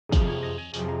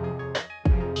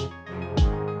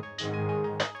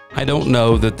I don't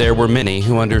know that there were many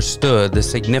who understood the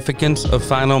significance of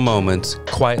final moments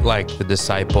quite like the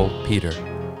disciple Peter.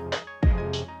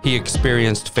 He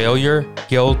experienced failure,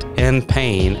 guilt, and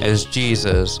pain as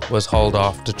Jesus was hauled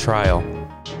off to trial.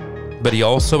 But he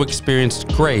also experienced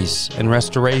grace and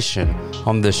restoration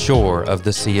on the shore of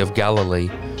the Sea of Galilee.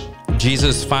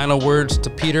 Jesus' final words to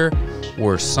Peter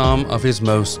were some of his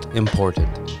most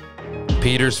important.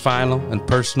 Peter's final and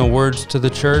personal words to the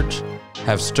church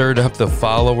have stirred up the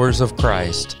followers of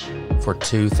Christ for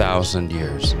 2,000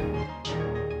 years.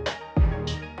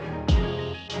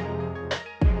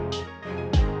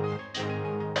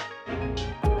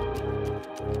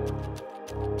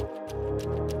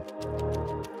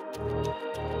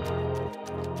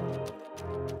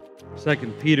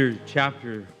 Second Peter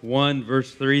chapter 1,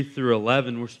 verse 3 through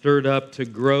 11. We're stirred up to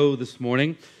grow this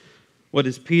morning. What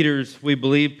is we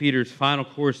believe Peter's final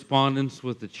correspondence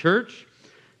with the church,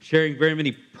 sharing very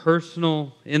many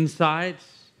personal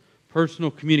insights, personal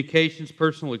communications,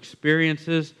 personal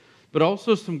experiences, but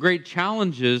also some great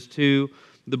challenges to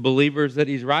the believers that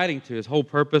he's writing to. His whole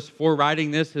purpose for writing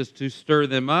this is to stir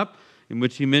them up, in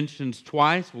which he mentions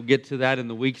twice. We'll get to that in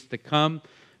the weeks to come.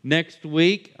 Next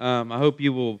week, I hope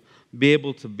you will be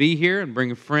able to be here and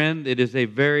bring a friend. It is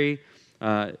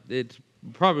it's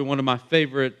probably one of my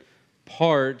favorite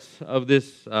parts of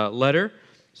this letter.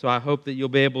 So I hope that you'll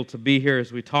be able to be here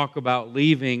as we talk about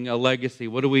leaving a legacy.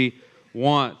 What do we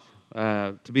want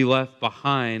to be left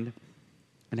behind?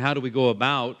 And how do we go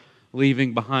about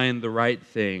leaving behind the right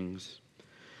things?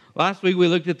 Last week we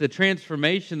looked at the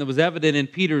transformation that was evident in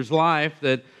Peter's life,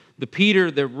 that the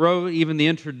Peter that wrote even the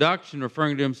introduction,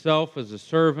 referring to himself as a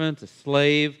servant, a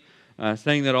slave,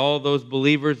 saying that all those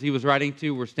believers he was writing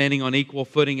to were standing on equal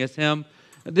footing as him.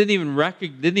 It didn't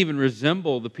even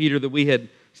resemble the Peter that we had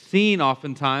seen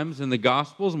oftentimes in the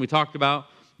Gospels. And we talked about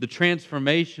the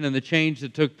transformation and the change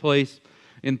that took place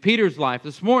in Peter's life.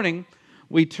 This morning,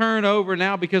 we turn over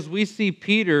now because we see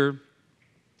Peter.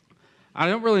 I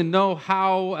don't really know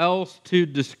how else to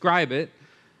describe it.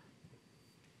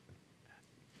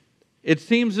 It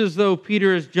seems as though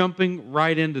Peter is jumping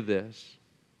right into this.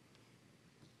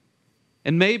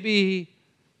 And maybe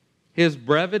his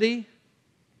brevity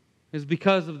is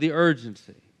because of the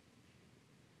urgency.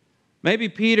 Maybe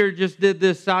Peter just did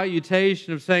this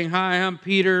salutation of saying, "Hi, I'm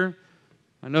Peter.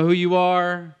 I know who you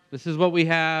are. This is what we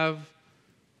have."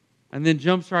 And then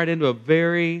jumps right into a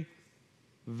very,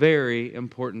 very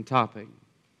important topic.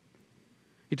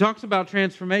 He talks about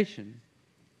transformation.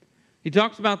 He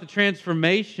talks about the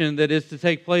transformation that is to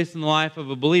take place in the life of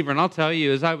a believer. And I'll tell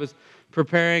you, as I was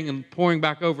preparing and pouring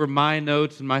back over my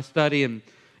notes and my study and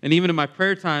even in my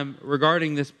prayer time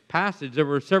regarding this passage, there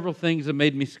were several things that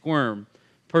made me squirm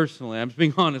personally. I'm just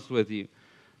being honest with you.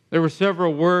 There were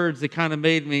several words that kind of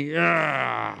made me,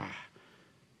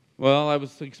 well, I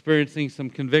was experiencing some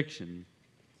conviction.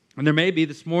 And there may be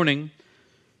this morning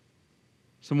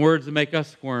some words that make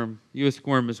us squirm, you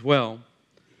squirm as well.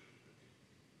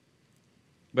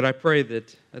 But I pray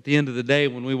that at the end of the day,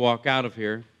 when we walk out of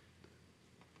here,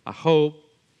 I hope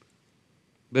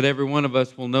that every one of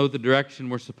us will know the direction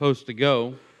we're supposed to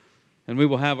go, and we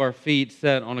will have our feet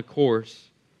set on a course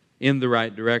in the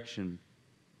right direction.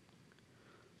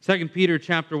 2 Peter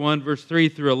chapter 1, verse 3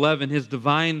 through 11, His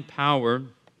divine power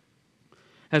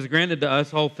has granted to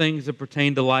us all things that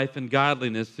pertain to life and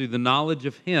godliness through the knowledge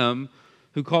of Him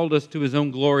who called us to His own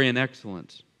glory and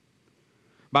excellence,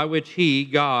 by which He,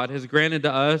 God, has granted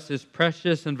to us His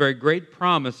precious and very great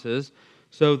promises,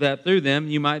 so that through them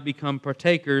you might become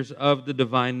partakers of the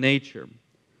divine nature,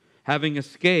 having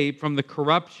escaped from the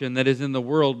corruption that is in the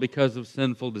world because of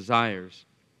sinful desires.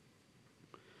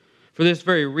 For this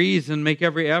very reason, make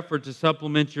every effort to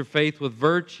supplement your faith with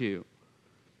virtue,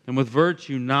 and with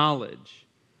virtue, knowledge,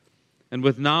 and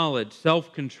with knowledge,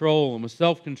 self-control, and with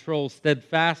self-control,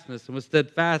 steadfastness, and with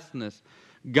steadfastness,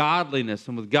 godliness,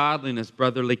 and with godliness,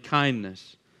 brotherly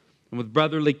kindness, and with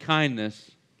brotherly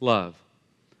kindness, love.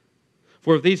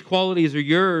 For if these qualities are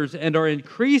yours and are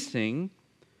increasing,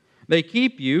 they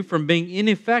keep you from being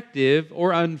ineffective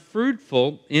or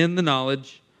unfruitful in the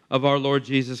knowledge of our Lord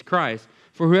Jesus Christ.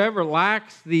 For whoever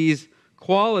lacks these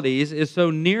qualities is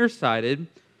so nearsighted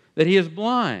that he is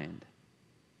blind,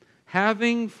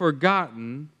 having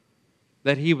forgotten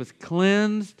that he was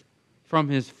cleansed from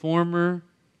his former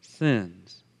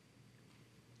sins.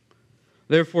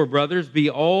 Therefore, brothers, be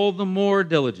all the more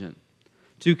diligent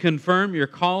to confirm your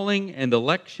calling and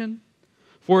election,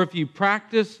 for if you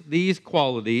practice these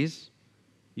qualities,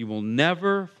 you will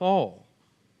never fall.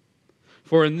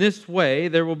 For in this way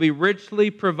there will be richly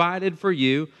provided for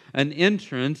you an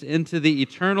entrance into the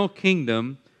eternal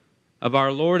kingdom of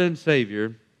our Lord and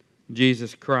Savior,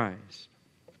 Jesus Christ.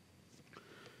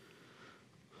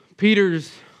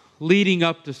 Peter's leading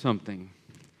up to something.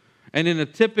 And in a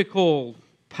typical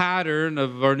pattern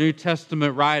of our New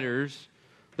Testament writers,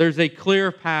 there's a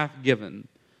clear path given.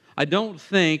 I don't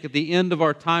think at the end of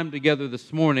our time together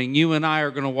this morning, you and I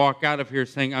are going to walk out of here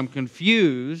saying, I'm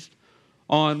confused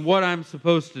on what I'm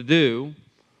supposed to do,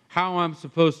 how I'm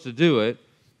supposed to do it,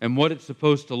 and what it's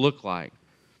supposed to look like.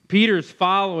 Peter's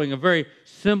following a very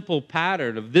simple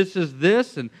pattern of this is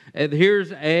this, and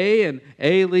here's A, and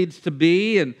A leads to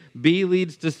B, and B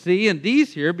leads to C, and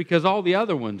D's here because all the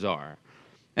other ones are.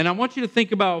 And I want you to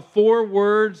think about 4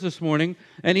 words this morning,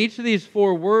 and each of these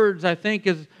 4 words, I think,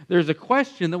 there's a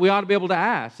question that we ought to be able to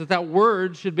ask, that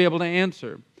word should be able to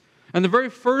answer. And the very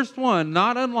first one,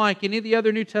 not unlike any of the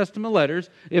other New Testament letters,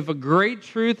 if a great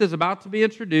truth is about to be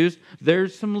introduced,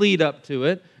 there's some lead up to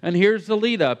it. And here's the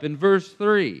lead up in verse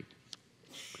 3.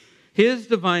 His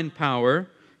divine power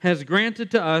has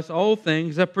granted to us all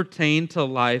things that pertain to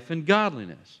life and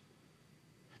godliness.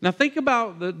 Now think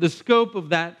about the scope of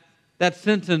that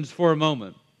sentence for a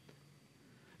moment.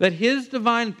 That His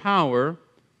divine power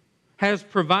has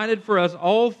provided for us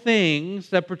all things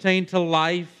that pertain to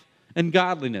life and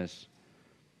godliness.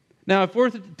 Now, if we're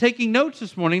taking notes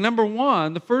this morning, number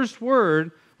 1, the first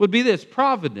word would be this: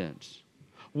 providence.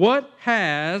 What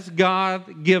has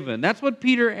God given? That's what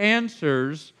Peter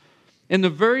answers in the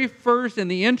very first, in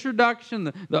the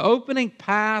introduction, the opening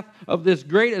path of this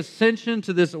great ascension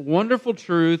to this wonderful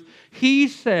truth. He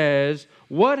says,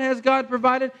 what has God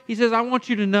provided? He says, I want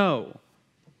you to know.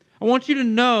 I want you to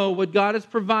know what God has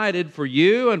provided for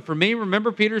you and for me.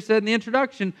 Remember, Peter said in the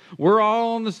introduction, we're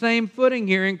all on the same footing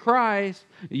here in Christ.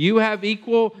 You have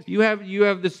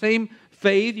the same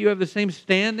faith, you have the same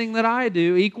standing that I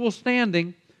do, equal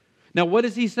standing. Now, what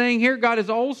is he saying here? God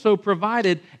has also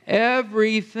provided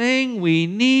everything we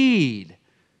need.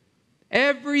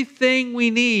 Everything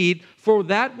we need for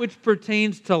that which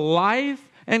pertains to life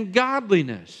and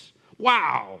godliness.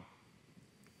 Wow!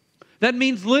 That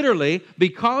means literally,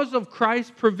 because of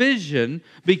Christ's provision,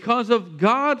 because of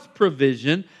God's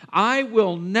provision, I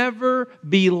will never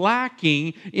be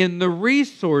lacking in the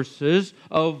resources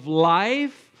of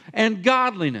life and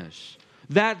godliness.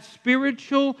 That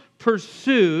spiritual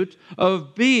pursuit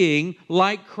of being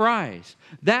like Christ.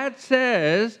 That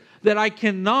says that I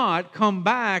cannot come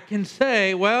back and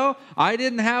say, well, I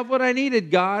didn't have what I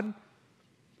needed, God.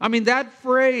 I mean, that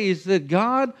phrase that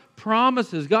God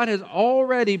promises, God has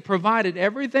already provided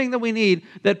everything that we need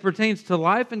that pertains to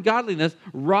life and godliness,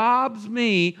 robs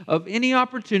me of any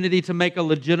opportunity to make a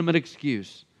legitimate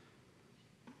excuse.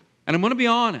 And I'm going to be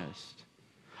honest.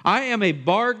 I am a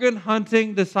bargain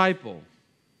hunting disciple.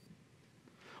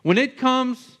 When it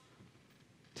comes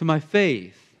to my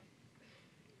faith,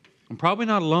 I'm probably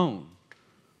not alone.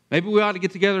 Maybe we ought to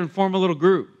get together and form a little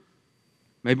group.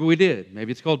 Maybe we did.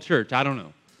 Maybe it's called church. I don't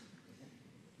know.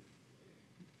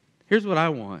 Here's what I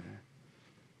want.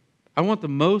 I want the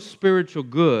most spiritual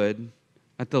good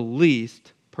at the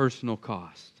least personal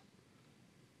cost.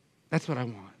 That's what I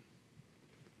want.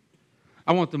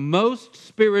 I want the most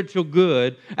spiritual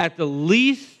good at the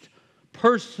least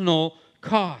personal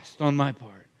cost on my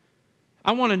part.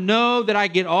 I want to know that I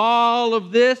get all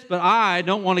of this, but I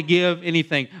don't want to give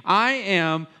anything. I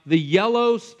am the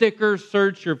yellow sticker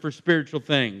searcher for spiritual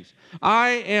things. I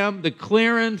am the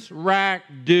clearance rack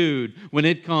dude when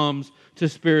it comes to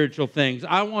spiritual things.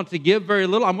 I want to give very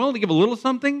little. I'm willing to give a little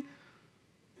something,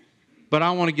 but I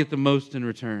want to get the most in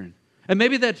return. And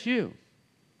maybe that's you.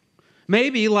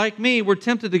 Maybe, like me, we're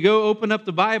tempted to go open up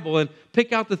the Bible and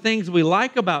pick out the things we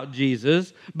like about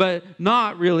Jesus, but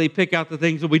not really pick out the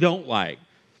things that we don't like.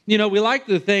 You know, we like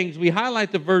the things, we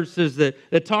highlight the verses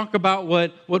that talk about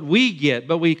what we get,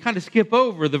 but we kind of skip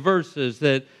over the verses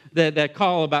that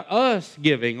call about us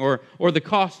giving or the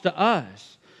cost to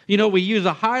us. You know, we use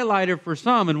a highlighter for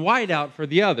some and whiteout for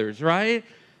the others, right?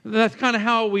 That's kind of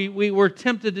how we were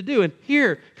tempted to do. And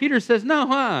here, Peter says,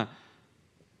 no,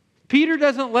 Peter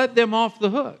doesn't let them off the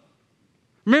hook.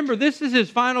 Remember, this is his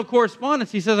final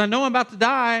correspondence. He says, I know I'm about to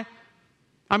die.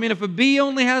 I mean, if a bee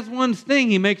only has one sting,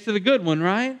 he makes it a good one,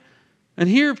 right? And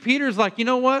here Peter's like, you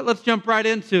know what? Let's jump right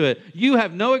into it. You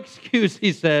have no excuse,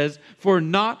 he says, for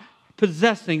not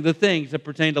possessing the things that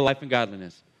pertain to life and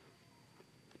godliness.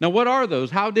 Now, what are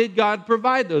those? How did God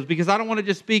provide those? Because I don't want to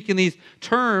just speak in these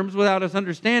terms without us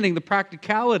understanding the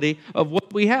practicality of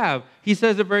what we have. He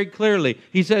says it very clearly.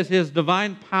 He says His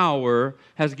divine power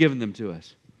has given them to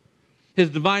us.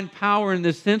 His divine power in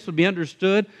this sense would be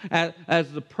understood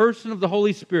as the person of the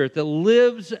Holy Spirit that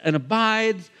lives and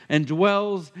abides and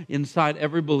dwells inside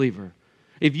every believer.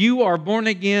 If you are born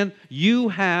again, you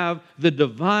have the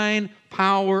divine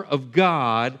power of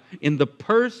God in the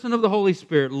person of the Holy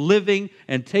Spirit living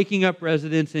and taking up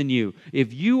residence in you.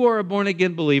 If you are a born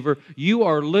again believer, you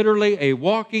are literally a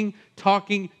walking,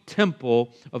 talking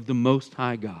temple of the Most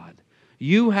High God.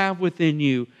 You have within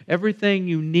you everything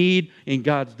you need in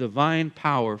God's divine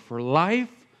power for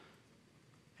life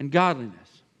and godliness.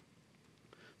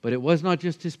 But it was not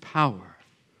just His power.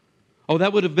 Oh,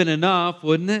 that would have been enough,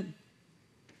 wouldn't it?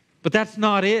 But that's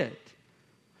not it.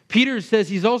 Peter says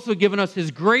He's also given us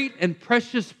His great and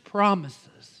precious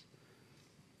promises.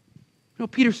 You know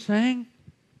what Peter's saying?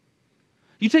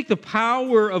 You take the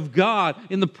power of God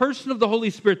in the person of the Holy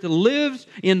Spirit that lives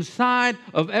inside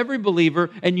of every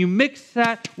believer, and you mix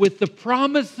that with the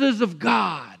promises of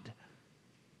God,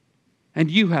 and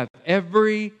you have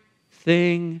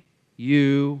everything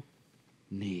you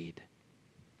need.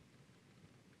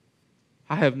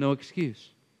 I have no excuse.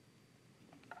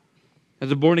 As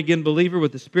a born-again believer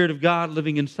with the Spirit of God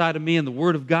living inside of me and the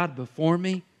Word of God before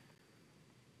me,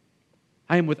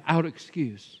 I am without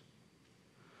excuse.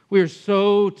 We are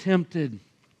so tempted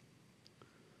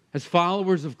as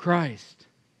followers of Christ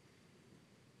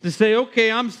to say,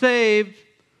 okay, I'm saved,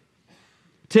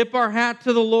 tip our hat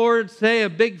to the Lord, say a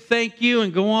big thank you,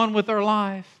 and go on with our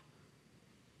life.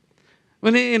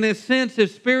 When in a sense,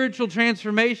 if spiritual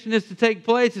transformation is to take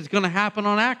place, it's going to happen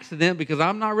on accident because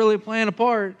I'm not really playing a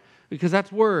part, because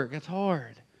that's work, that's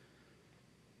hard.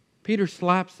 Peter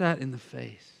slaps that in the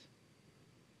face.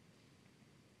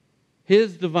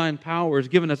 His divine power has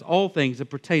given us all things that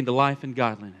pertain to life and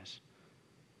godliness.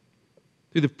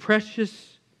 Through the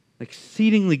precious,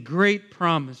 exceedingly great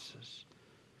promises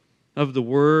of the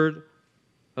Word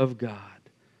of God.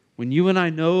 When you and I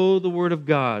know the Word of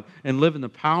God and live in the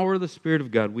power of the Spirit of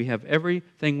God, we have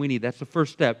everything we need. That's the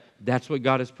first step. That's what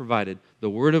God has provided. The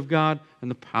Word of God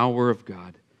and the power of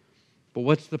God. But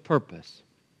what's the purpose?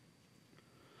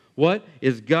 What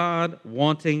is God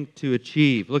wanting to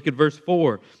achieve? Look at verse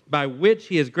 4. By which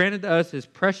He has granted to us His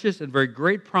precious and very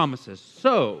great promises.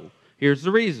 So, here's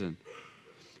the reason.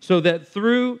 So that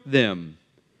through them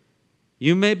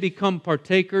you may become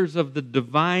partakers of the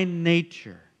divine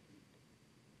nature.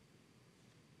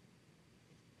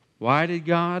 Why did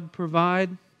God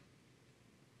provide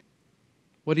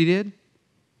what He did?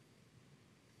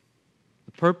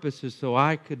 The purpose is so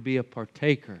I could be a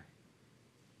partaker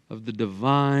of the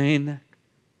divine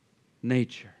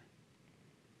nature.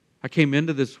 I came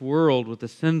into this world with a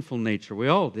sinful nature. We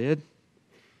all did.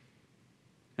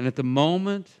 And at the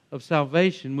moment of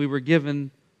salvation, we were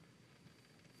given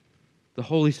the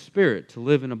Holy Spirit to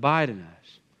live and abide in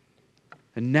us.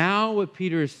 And now what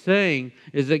Peter is saying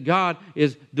is that God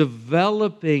is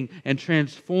developing and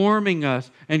transforming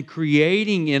us and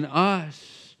creating in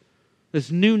us this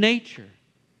new nature.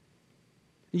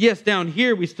 Yes, down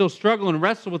here we still struggle and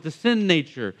wrestle with the sin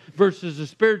nature versus the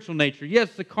spiritual nature.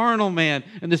 Yes, the carnal man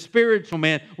and the spiritual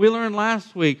man. We learned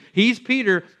last week, he's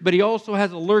Peter, but he also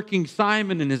has a lurking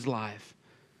Simon in his life.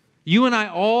 You and I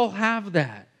all have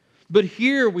that. But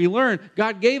here we learn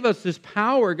God gave us this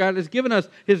power. God has given us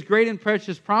His great and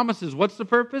precious promises. What's the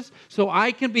purpose? So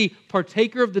I can be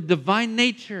partaker of the divine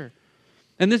nature.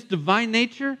 And this divine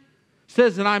nature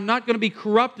says that I'm not going to be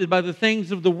corrupted by the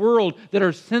things of the world that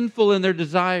are sinful in their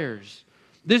desires.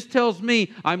 This tells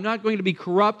me I'm not going to be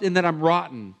corrupt in that I'm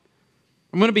rotten.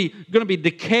 I'm going to be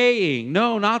decaying.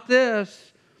 No, not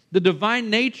this. The divine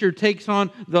nature takes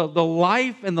on the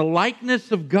life and the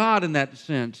likeness of God in that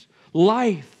sense.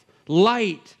 Life,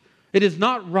 light. It is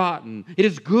not rotten. It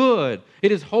is good.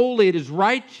 It is holy. It is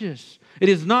righteous. It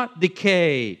is not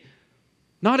decay.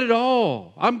 Not at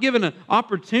all. I'm given an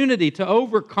opportunity to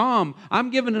overcome.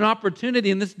 I'm given an opportunity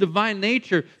in this divine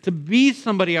nature to be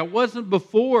somebody I wasn't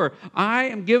before. I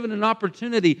am given an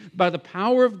opportunity by the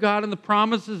power of God and the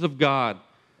promises of God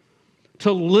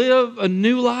to live a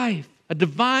new life, a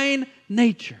divine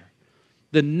nature,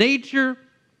 the nature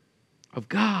of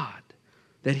God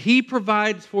that He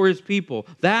provides for His people.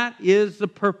 That is the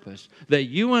purpose, that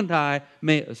you and I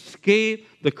may escape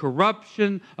the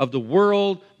corruption of the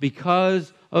world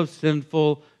because of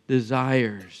sinful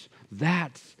desires.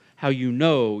 That's how you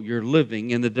know you're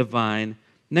living in the divine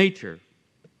nature.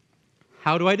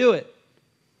 How do I do it?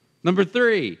 Number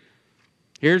 3,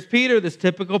 here's Peter, this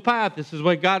typical path. This is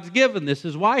what God's given. This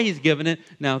is why He's given it.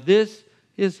 Now this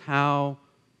is how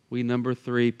we, number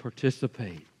 3,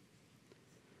 participate.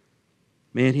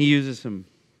 Man, he uses some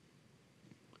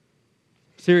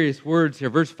serious words here.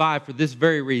 Verse 5, for this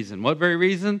very reason. What very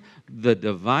reason? The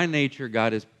divine nature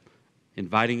God is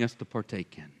inviting us to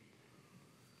partake in.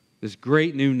 This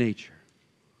great new nature.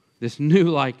 This new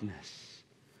likeness.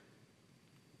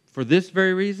 For this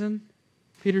very reason,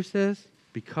 Peter says,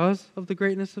 because of the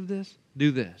greatness of this,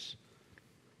 do this.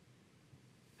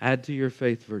 Add to your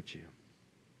faith virtue.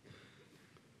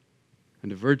 And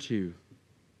to virtue,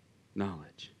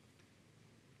 knowledge.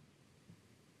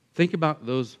 Think about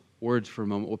those words for a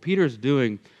moment. What Peter is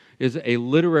doing is a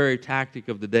literary tactic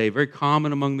of the day, very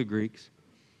common among the Greeks.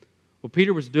 What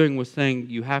Peter was doing was saying,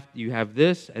 you have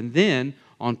this, and then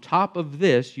on top of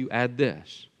this, you add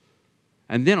this.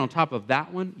 And then on top of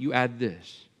that one, you add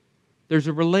this. There's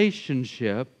a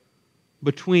relationship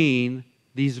between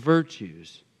these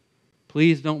virtues.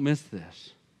 Please don't miss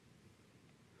this.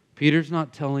 Peter's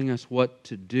not telling us what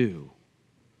to do.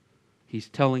 He's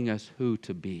telling us who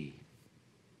to be.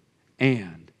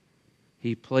 And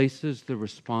he places the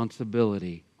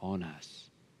responsibility on us.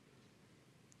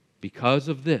 Because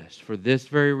of this, for this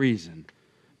very reason,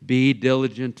 be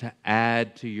diligent to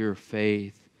add to your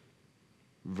faith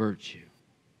virtue.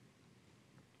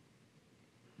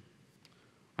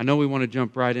 I know we want to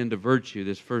jump right into virtue,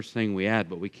 this first thing we add,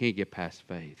 but we can't get past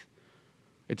faith.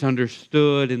 It's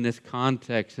understood in this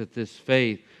context that this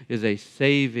faith is a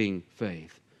saving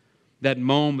faith. That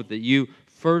moment that you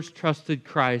first trusted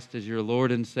Christ as your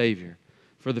Lord and Savior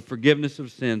for the forgiveness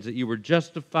of sins, that you were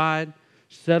justified,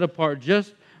 set apart,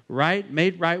 just right,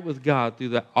 made right with God through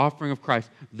the offering of Christ.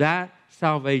 That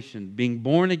salvation, being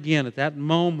born again at that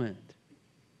moment,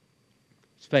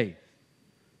 is faith.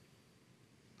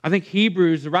 I think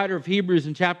Hebrews, the writer of Hebrews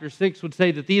in chapter 6 would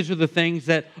say that these are the things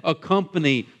that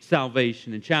accompany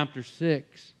salvation in chapter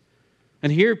 6.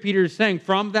 And here Peter is saying,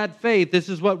 from that faith, this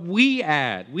is what we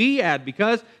add. We add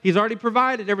because He's already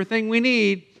provided everything we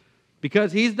need.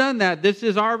 Because He's done that, this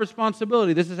is our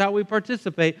responsibility. This is how we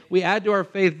participate. We add to our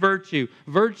faith virtue.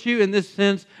 Virtue, in this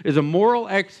sense, is a moral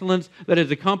excellence that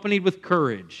is accompanied with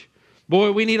courage.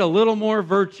 Boy, we need a little more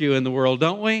virtue in the world,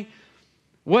 don't we?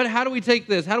 How do we take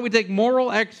this? How do we take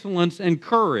moral excellence and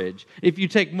courage? If you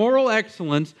take moral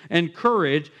excellence and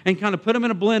courage and kind of put them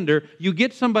in a blender, you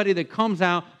get somebody that comes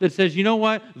out that says, you know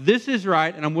what? This is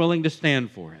right and I'm willing to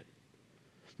stand for it.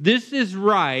 This is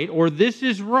right or this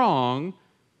is wrong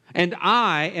and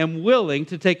I am willing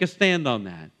to take a stand on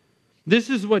that. This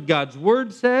is what God's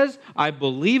Word says. I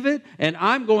believe it and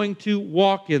I'm going to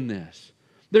walk in this.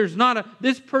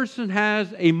 This person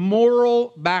has a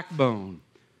moral backbone.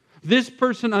 This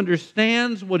person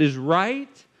understands what is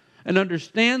right and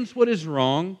understands what is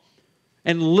wrong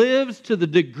and lives to the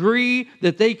degree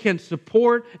that they can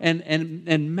support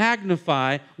and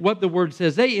magnify what the Word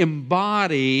says. They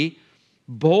embody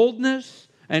boldness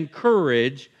and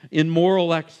courage in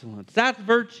moral excellence. That's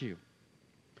virtue.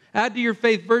 Add to your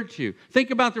faith virtue. Think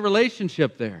about the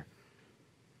relationship there.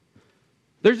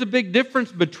 There's a big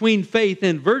difference between faith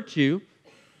and virtue.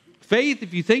 Faith,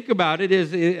 if you think about it,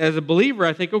 is as a believer,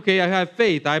 I think, okay, I have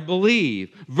faith, I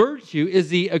believe. Virtue is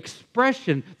the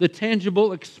expression, the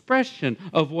tangible expression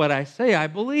of what I say I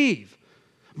believe.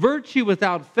 Virtue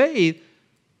without faith,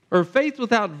 or faith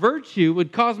without virtue,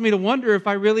 would cause me to wonder if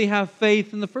I really have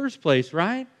faith in the first place,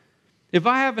 right? If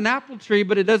I have an apple tree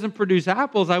but it doesn't produce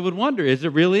apples, I would wonder, is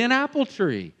it really an apple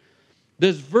tree?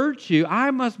 Does virtue,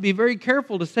 I must be very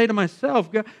careful to say to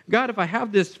myself, God, if I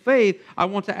have this faith, I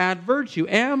want to add virtue.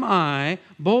 Am I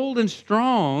bold and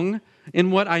strong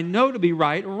in what I know to be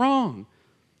right or wrong?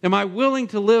 Am I willing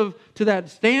to live to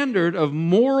that standard of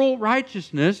moral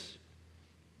righteousness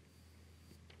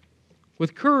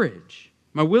with courage?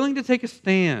 Am I willing to take a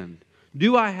stand?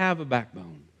 Do I have a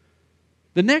backbone?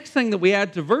 The next thing that we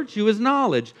add to virtue is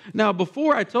knowledge. Now,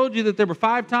 before I told you that there were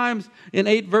 5 times in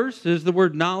 8 verses the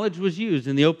word knowledge was used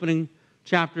in the opening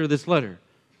chapter of this letter.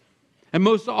 And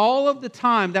most all of the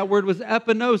time that word was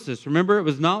epignosis. Remember, it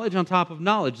was knowledge on top of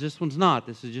knowledge. This one's not.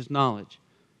 This is just knowledge.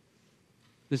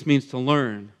 This means to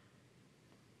learn,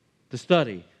 to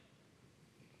study,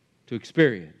 to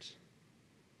experience.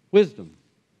 Wisdom.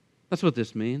 That's what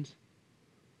this means.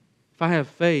 If I have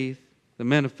faith that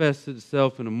manifests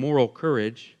itself in a moral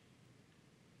courage,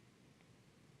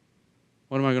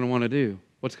 what am I going to want to do?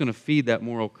 What's going to feed that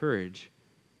moral courage?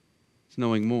 It's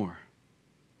knowing more.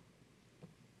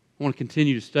 I want to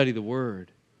continue to study the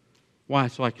Word. Why?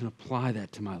 So I can apply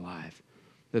that to my life.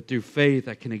 That through faith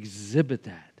I can exhibit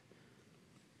that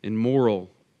in moral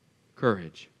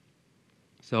courage.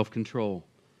 Self-control.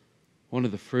 One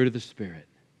of the fruit of the Spirit.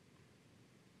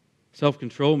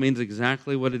 Self-control means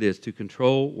exactly what it is, to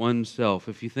control oneself.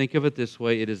 If you think of it this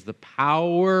way, it is the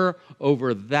power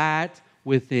over that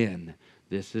within.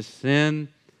 This is sin.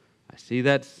 I see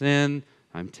that sin.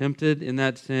 I'm tempted in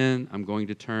that sin. I'm going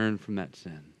to turn from that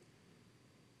sin.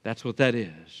 That's what that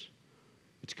is.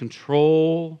 It's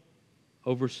control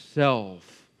over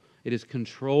self. It is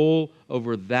control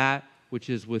over that which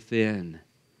is within.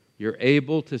 You're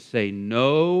able to say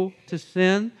no to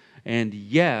sin and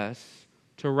yes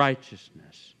to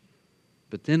righteousness.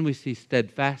 But then we see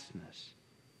steadfastness.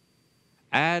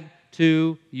 Add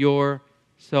to your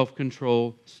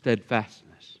self-control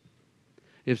steadfastness.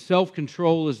 If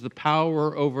self-control is the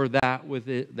power over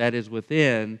that is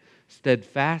within,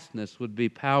 steadfastness would be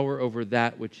power over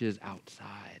that which is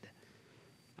outside.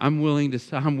 I'm willing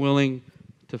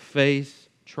to face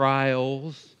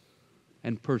trials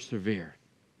and persevere.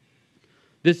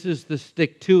 This is the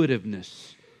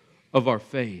stick-to-itiveness of our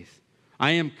faith.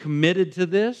 I am committed to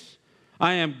this.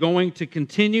 I am going to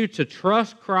continue to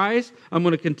trust Christ. I'm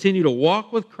going to continue to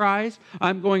walk with Christ.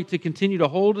 I'm going to continue to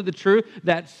hold to the truth.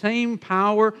 That same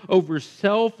power over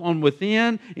self on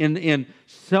within, in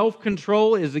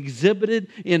self-control, is exhibited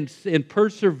in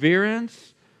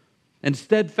perseverance and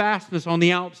steadfastness on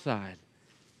the outside.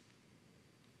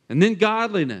 And then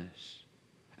godliness.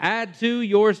 Add to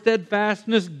your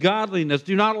steadfastness godliness.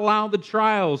 Do not allow the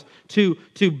trials to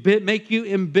make you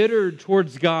embittered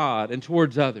towards God and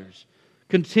towards others.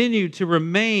 Continue to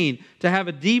remain, to have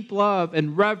a deep love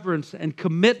and reverence and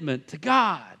commitment to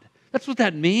God. That's what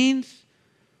that means.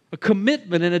 A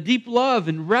commitment and a deep love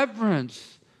and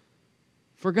reverence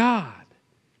for God.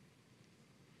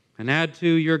 And add to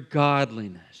your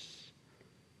godliness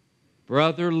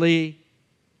brotherly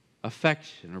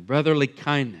affection or brotherly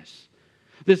kindness.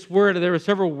 This word, there are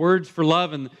several words for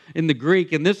love in the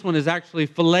Greek, and this one is actually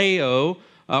phileo,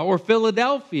 or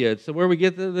Philadelphia. It's where we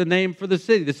get the name for the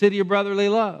city of brotherly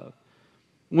love.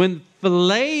 When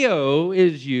phileo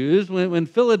is used, when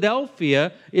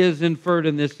Philadelphia is inferred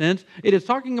in this sense, it is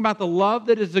talking about the love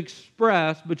that is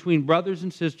expressed between brothers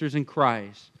and sisters in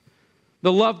Christ.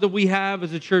 The love that we have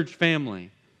as a church family.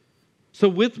 So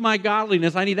with my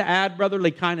godliness, I need to add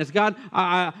brotherly kindness. God,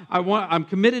 I'm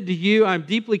committed to you. I'm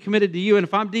deeply committed to you. And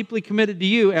if I'm deeply committed to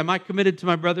you, am I committed to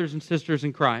my brothers and sisters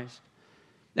in Christ?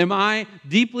 Am I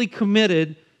deeply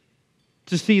committed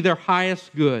to see their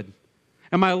highest good?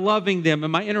 Am I loving them?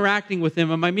 Am I interacting with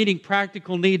them? Am I meeting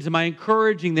practical needs? Am I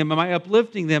encouraging them? Am I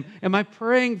uplifting them? Am I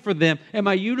praying for them? Am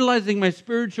I utilizing my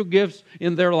spiritual gifts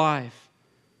in their life?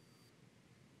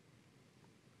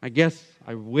 I guess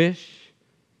I wish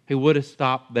he would have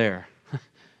stopped there.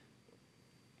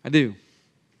 I do.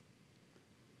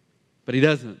 But he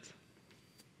doesn't.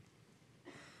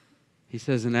 He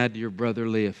says, and add to your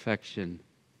brotherly affection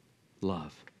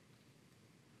love.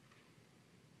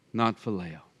 Not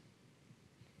phileo.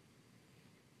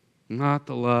 Not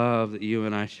the love that you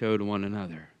and I showed one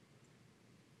another.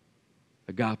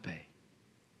 Agape.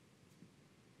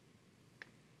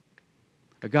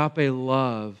 Agape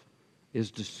love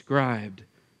is described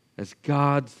as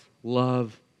God's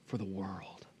love for the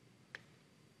world.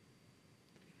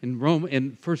 In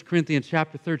 1 Corinthians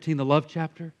chapter 13, the love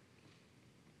chapter,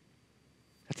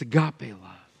 that's agape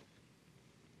love.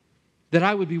 That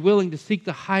I would be willing to seek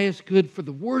the highest good for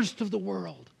the worst of the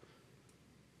world.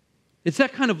 It's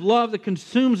that kind of love that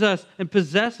consumes us and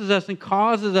possesses us and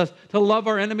causes us to love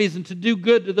our enemies and to do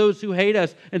good to those who hate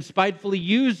us and spitefully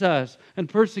use us and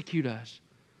persecute us.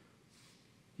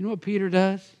 You know what Peter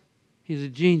does? He's a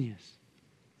genius.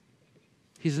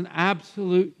 He's an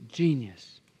absolute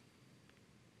genius.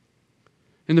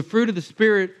 And the fruit of the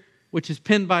Spirit, which is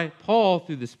penned by Paul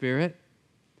through the Spirit,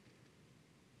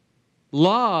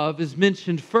 love is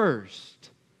mentioned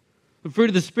first. The fruit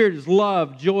of the Spirit is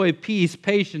love, joy, peace,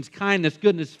 patience, kindness,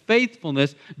 goodness,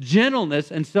 faithfulness, gentleness,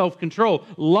 and self-control.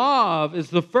 Love is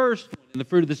the first one in the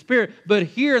fruit of the Spirit, but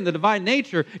here in the divine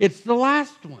nature, it's the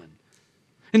last one.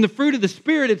 In the fruit of the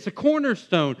Spirit, it's a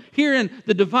cornerstone. Here in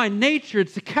the divine nature,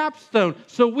 it's a capstone.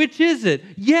 So which is it?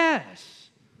 Yes.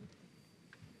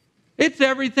 It's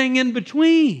everything in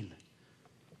between.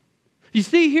 You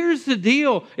see, here's the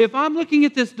deal. If I'm looking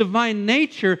at this divine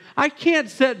nature, I can't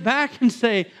sit back and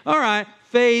say, all right,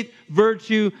 faith,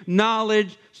 virtue,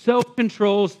 knowledge,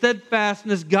 self-control,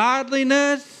 steadfastness,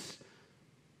 godliness,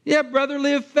 yeah,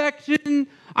 brotherly affection.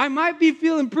 I might be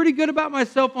feeling pretty good about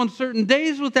myself on certain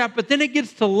days with that, but then it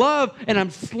gets to love and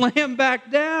I'm slammed back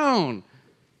down.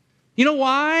 You know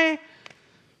why?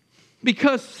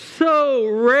 Because so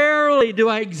rarely do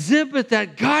I exhibit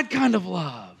that God kind of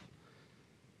love.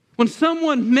 When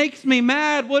someone makes me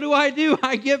mad, what do?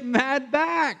 I get mad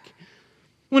back.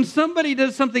 When somebody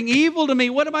does something evil to me,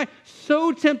 what am I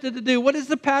so tempted to do? What is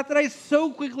the path that I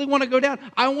so quickly want to go down?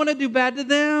 I want to do bad to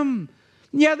them.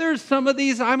 Yeah, there's some of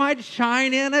these I might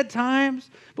shine in at times,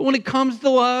 but when it comes to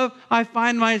love, I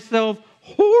find myself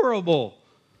horrible.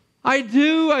 I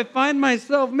do. I find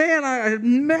myself, man, I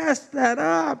messed that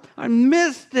up. I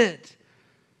missed it.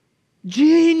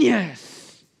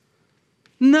 Genius.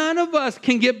 None of us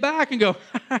can get back and go,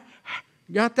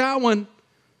 got that one.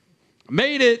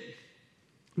 Made it.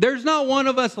 There's not one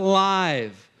of us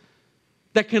alive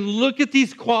that can look at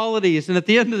these qualities and at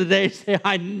the end of the day say,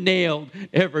 I nailed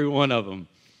every one of them.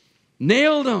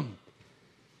 Nailed them.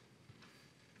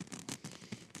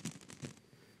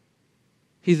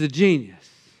 He's a genius.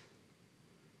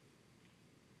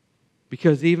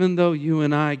 Because even though you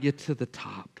and I get to the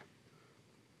top,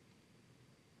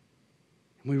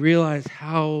 and we realize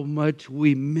how much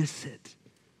we miss it,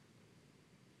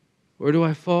 where do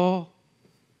I fall?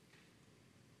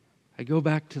 I go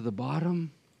back to the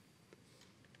bottom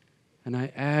and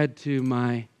I add to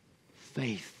my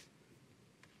faith.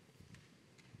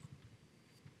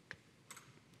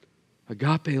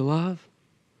 Agape love.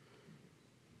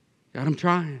 God, I'm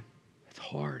trying. It's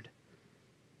hard.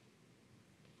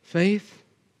 Faith,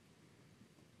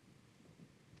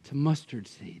 it's a mustard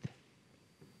seed.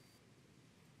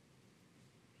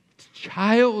 It's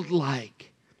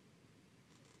childlike.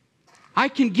 I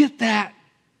can get that.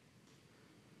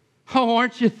 Oh,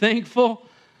 aren't you thankful?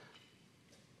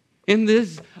 In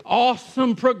this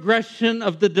awesome progression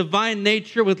of the divine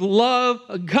nature with love,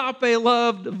 agape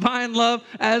love, divine love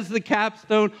as the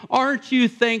capstone, aren't you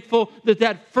thankful that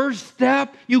that first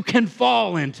step, you can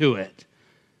fall into it?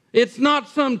 It's not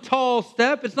some tall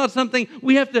step. It's not something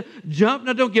we have to jump.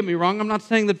 Now, don't get me wrong. I'm not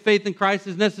saying that faith in Christ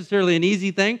is necessarily an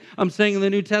easy thing. I'm saying in the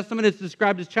New Testament it's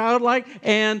described as childlike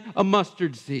and a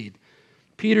mustard seed.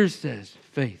 Peter says,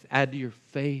 faith. Add to your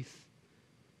faith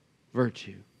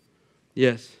virtue.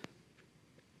 Yes,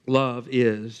 love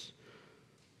is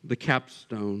the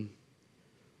capstone.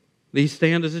 These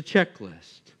stand as a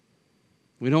checklist.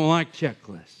 We don't like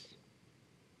checklists.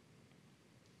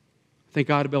 I think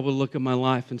God would be able to look at my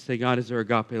life and say, God, is there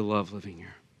agape love living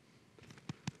here?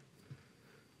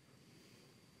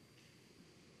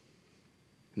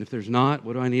 And if there's not,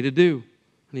 what do I need to do?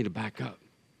 I need to back up.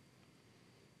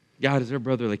 God, is there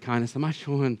brotherly kindness? Am I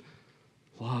showing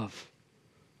love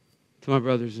to my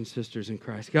brothers and sisters in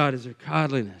Christ? God, is there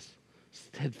godliness,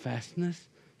 steadfastness,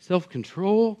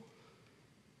 self-control?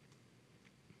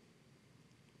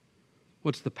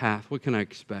 What's the path? What can I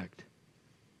expect?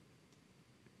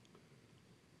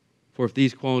 For if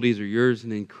these qualities are yours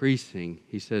and increasing,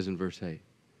 he says in verse 8,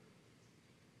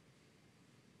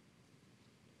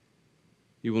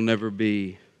 you will never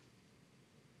be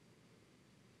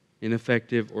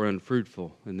ineffective or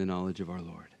unfruitful in the knowledge of our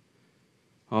Lord.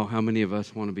 Oh, how many of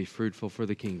us want to be fruitful for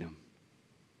the kingdom?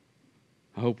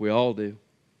 I hope we all do.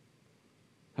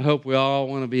 I hope we all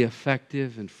want to be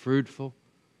effective and fruitful.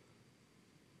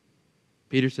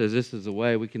 Peter says this is the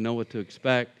way we can know what to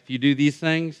expect. If you do these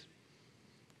things,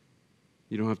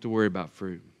 you don't have to worry about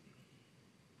fruit.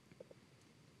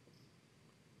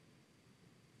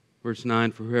 Verse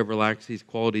 9, for whoever lacks these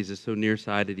qualities is so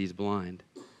nearsighted he's blind,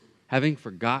 having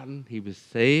forgotten he was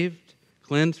saved,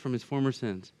 cleansed from his former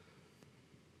sins.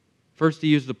 First, he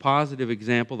used the positive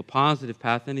example, the positive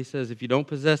path. Then he says, if you don't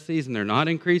possess these and they're not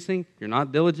increasing, you're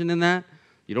not diligent in that,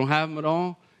 you don't have them at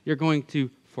all, you're going to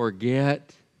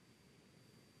forget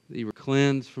that you were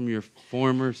cleansed from your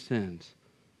former sins.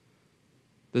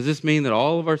 Does this mean that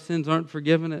all of our sins aren't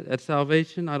forgiven at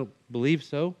salvation? I don't believe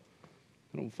so.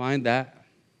 I don't find that.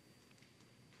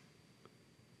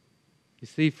 You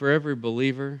see, for every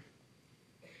believer,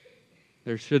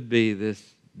 there should be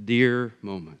this dear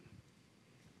moment.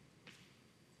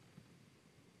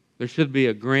 There should be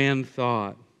a grand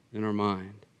thought in our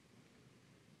mind.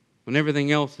 When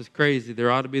everything else is crazy,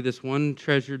 there ought to be this one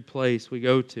treasured place we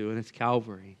go to, and it's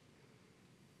Calvary.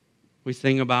 We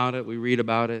sing about it, we read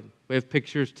about it, we have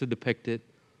pictures to depict it,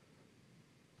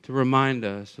 to remind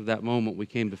us of that moment we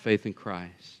came to faith in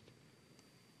Christ.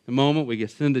 The moment we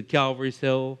ascended Calvary's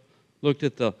hill, looked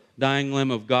at the dying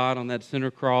Lamb of God on that center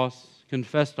cross,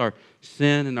 confessed our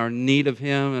sin and our need of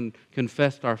Him, and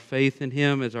confessed our faith in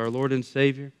Him as our Lord and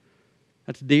Savior.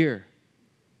 That's dear.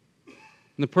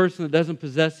 And the person that doesn't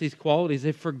possess these qualities,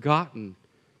 they've forgotten.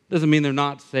 Doesn't mean they're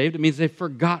not saved. It means they've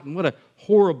forgotten. What a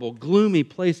horrible, gloomy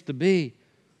place to be.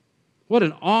 What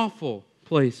an awful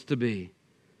place to be.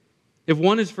 If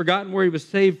one has forgotten where he was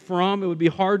saved from, it would be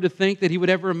hard to think that he would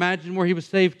ever imagine where he was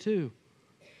saved to.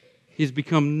 He's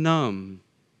become numb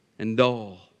and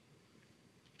dull.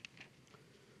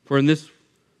 For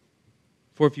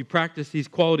if you practice these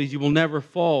qualities, you will never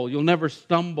fall. You'll never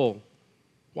stumble.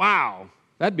 Wow,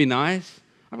 that'd be nice.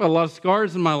 I've got a lot of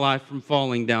scars in my life from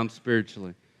falling down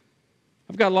spiritually.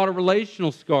 I've got a lot of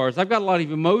relational scars. I've got a lot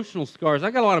of emotional scars.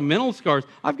 I've got a lot of mental scars.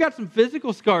 I've got some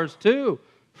physical scars too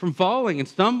from falling and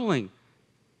stumbling.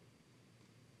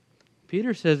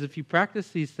 Peter says if you practice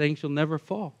these things, you'll never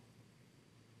fall.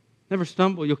 Never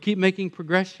stumble. You'll keep making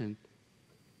progression.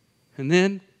 And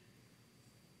then,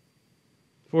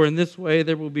 for in this way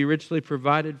there will be richly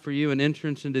provided for you an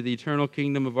entrance into the eternal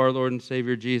kingdom of our Lord and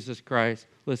Savior Jesus Christ.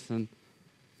 Listen,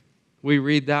 we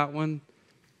read that one,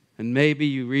 and maybe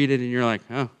you read it and you're like,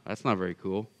 oh, that's not very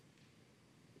cool.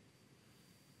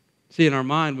 See, in our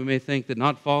mind, we may think that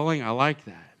not falling, I like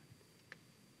that.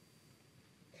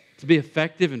 To be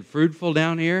effective and fruitful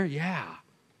down here, yeah.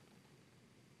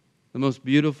 The most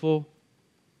beautiful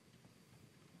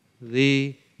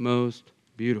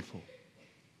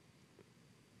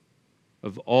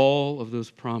of all of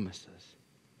those promises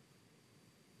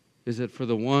is that for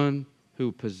the one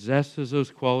who possesses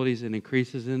those qualities and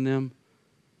increases in them,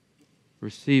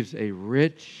 receives a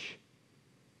rich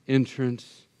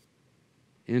entrance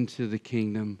into the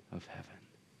kingdom of heaven.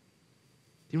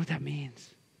 Do you know what that means?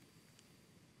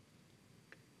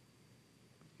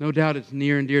 No doubt it's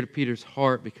near and dear to Peter's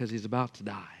heart because he's about to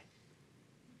die.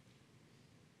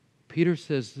 Peter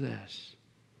says this,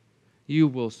 you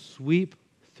will sweep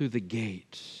through the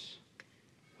gates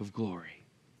of glory.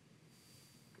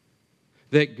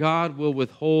 That God will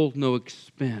withhold no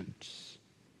expense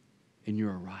in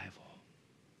your arrival.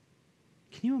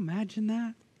 Can you imagine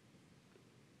that?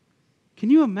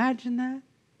 Can you imagine that?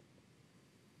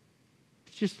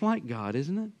 It's just like God,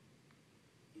 isn't it?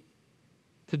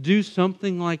 To do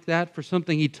something like that for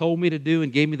something He told me to do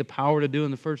and gave me the power to do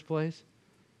in the first place.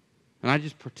 And I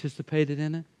just participated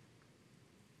in it.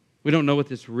 We don't know what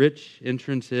this rich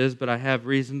entrance is, but I have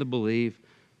reason to believe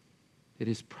it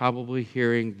is probably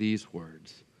hearing these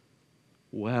words.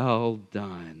 Well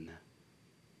done,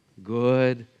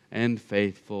 good and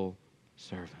faithful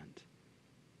servant.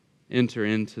 Enter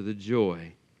into the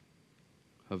joy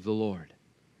of the Lord.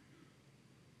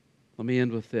 Let me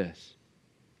end with this.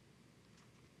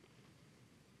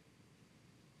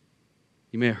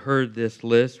 You may have heard this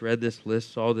list, read this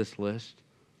list, saw this list,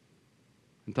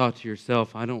 and thought to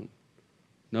yourself, I don't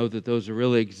know that those are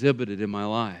really exhibited in my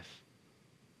life.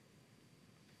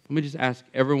 Let me just ask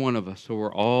every one of us so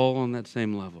we're all on that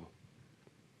same level.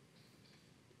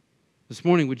 This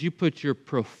morning, would you put your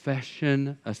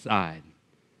profession aside?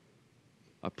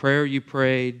 A prayer you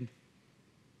prayed,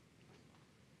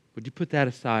 would you put that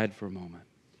aside for a moment?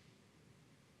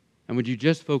 And would you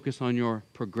just focus on your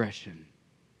progression?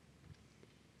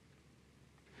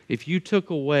 If you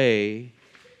took away,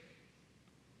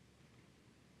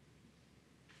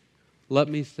 let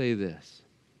me say this.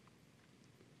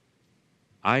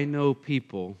 I know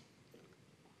people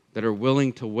that are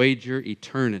willing to wager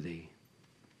eternity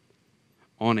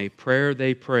on a prayer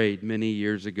they prayed many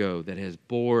years ago that has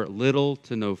bore little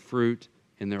to no fruit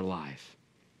in their life.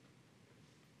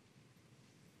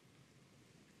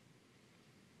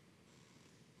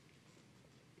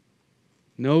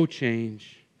 No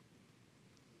change,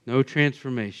 no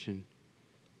transformation,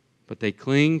 but they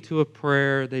cling to a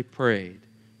prayer they prayed.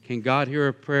 Can God hear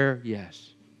a prayer?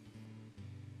 Yes.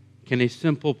 Can a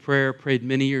simple prayer prayed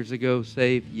many years ago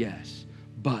save? Yes.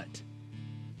 But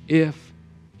if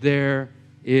there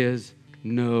is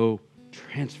no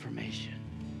transformation,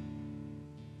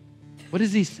 what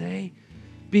does he say?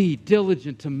 Be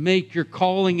diligent to make your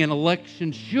calling and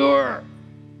election sure.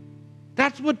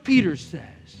 That's what Peter says.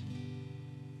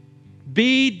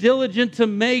 Be diligent to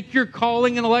make your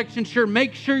calling and election sure.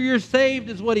 Make sure you're saved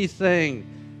is what he's saying.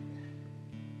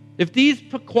 If these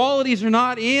qualities are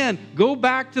not in, go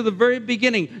back to the very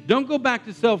beginning. Don't go back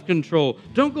to self-control.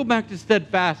 Don't go back to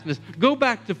steadfastness. Go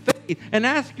back to faith and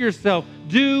ask yourself,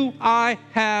 do I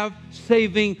have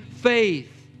saving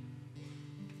faith?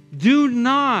 Do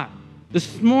not,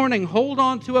 this morning, hold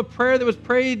on to a prayer that was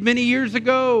prayed many years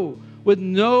ago with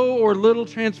no or little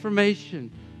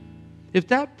transformation. If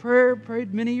that prayer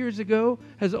prayed many years ago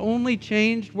has only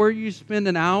changed where you spend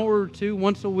an hour or two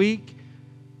once a week,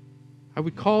 I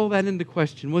would call that into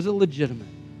question. Was it legitimate?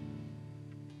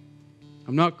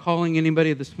 I'm not calling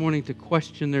anybody this morning to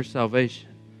question their salvation.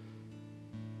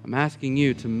 I'm asking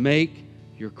you to make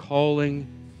your calling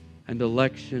and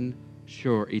election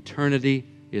sure. Eternity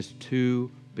is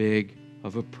too big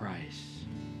of a price.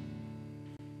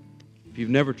 If you've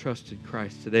never trusted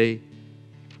Christ, today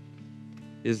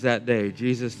is that day.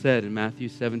 Jesus said in Matthew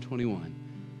 7:21,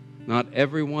 not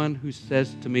everyone who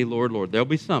says to me, Lord, Lord, there'll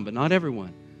be some, but not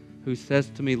everyone who says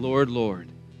to me, Lord, Lord,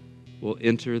 will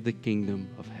enter the kingdom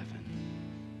of heaven.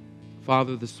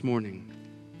 Father, this morning,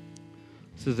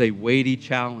 this is a weighty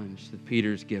challenge that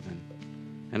Peter's given.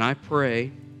 And I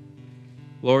pray,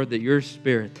 Lord, that your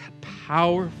Spirit, that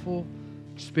powerful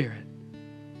Spirit,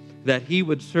 that He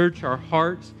would search our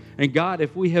hearts. And God,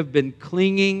 if we have been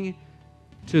clinging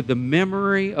to the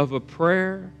memory of a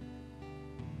prayer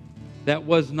that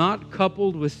was not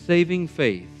coupled with saving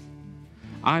faith,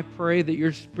 I pray that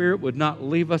your Spirit would not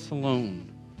leave us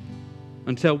alone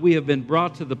until we have been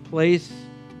brought to the place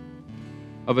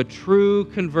of a true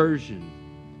conversion,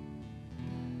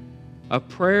 a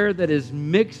prayer that is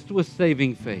mixed with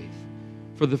saving faith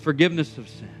for the forgiveness of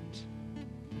sins.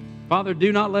 Father,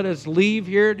 do not let us leave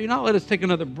here. Do not let us take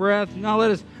another breath. Do not let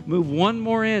us move one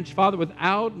more inch, Father,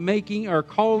 without making our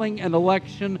calling and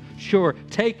election sure.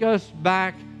 Take us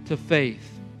back to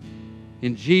faith.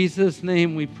 In Jesus'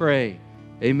 name we pray.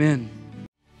 Amen.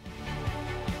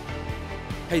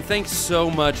 Hey, thanks so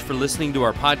much for listening to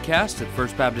our podcast at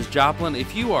First Baptist Joplin.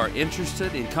 If you are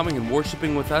interested in coming and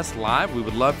worshiping with us live, we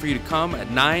would love for you to come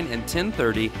at 9 and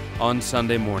 10:30 on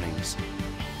Sunday mornings.